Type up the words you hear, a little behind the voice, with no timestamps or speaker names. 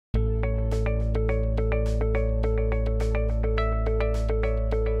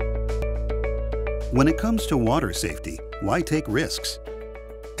When it comes to water safety, why take risks?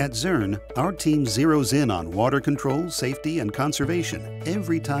 At Zurn, our team zeroes in on water control, safety, and conservation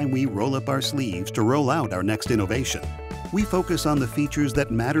every time we roll up our sleeves to roll out our next innovation. We focus on the features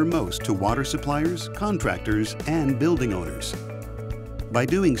that matter most to water suppliers, contractors, and building owners. By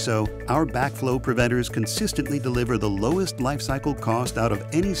doing so, our backflow preventers consistently deliver the lowest lifecycle cost out of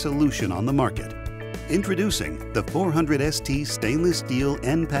any solution on the market. Introducing the 400ST Stainless Steel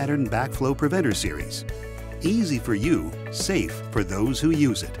N-Pattern Backflow Preventer Series. Easy for you, safe for those who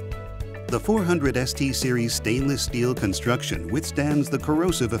use it. The 400ST Series stainless steel construction withstands the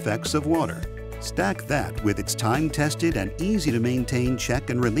corrosive effects of water. Stack that with its time-tested and easy-to-maintain check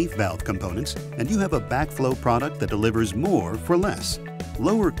and relief valve components, and you have a backflow product that delivers more for less.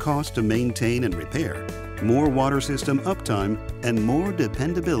 Lower cost to maintain and repair, more water system uptime, and more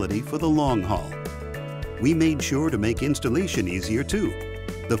dependability for the long haul. We made sure to make installation easier too.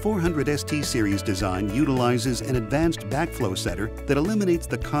 The 400ST Series design utilizes an advanced backflow setter that eliminates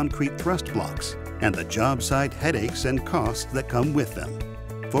the concrete thrust blocks and the job site headaches and costs that come with them.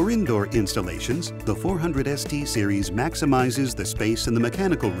 For indoor installations, the 400ST Series maximizes the space in the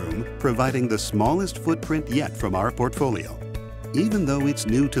mechanical room, providing the smallest footprint yet from our portfolio. Even though it's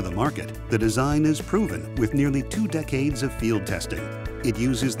new to the market, the design is proven with nearly 2 decades of field testing. It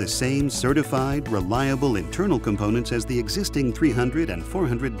uses the same certified, reliable internal components as the existing 300 and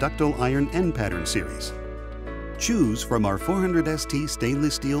 400 ductile iron N-Pattern series. Choose from our 400ST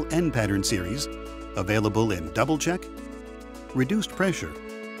Stainless Steel N-Pattern series, available in double check, reduced pressure,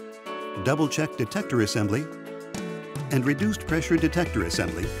 double check detector assembly, and reduced pressure detector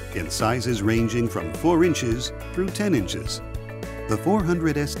assembly in sizes ranging from 4 inches through 10 inches. The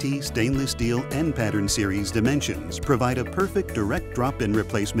 400ST Stainless Steel N-Pattern series dimensions provide a perfect direct drop-in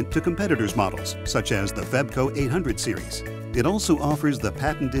replacement to competitors' models, such as the Febco 800 series. It also offers the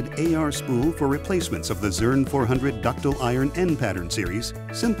patented AR spool for replacements of the Zurn 400 ductile iron N-Pattern series,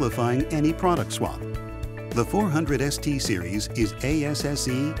 simplifying any product swap. The 400ST series is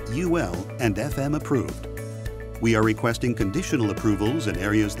ASSE, UL, and FM approved. We are requesting conditional approvals in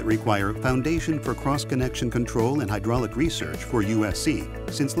areas that require Foundation for Cross-Connection Control and Hydraulic Research for USC,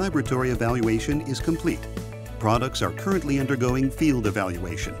 since laboratory evaluation is complete. Products are currently undergoing field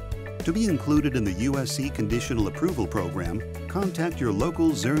evaluation. To be included in the USC Conditional Approval Program, contact your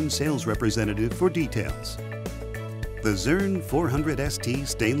local Zurn sales representative for details. The Zurn 400ST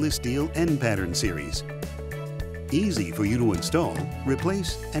Stainless Steel N-Pattern Series. Easy for you to install,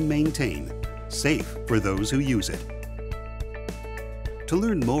 replace, and maintain. Safe for those who use it. To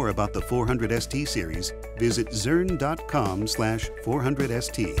learn more about the 400ST series, visit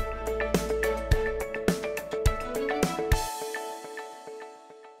zurn.com/400ST.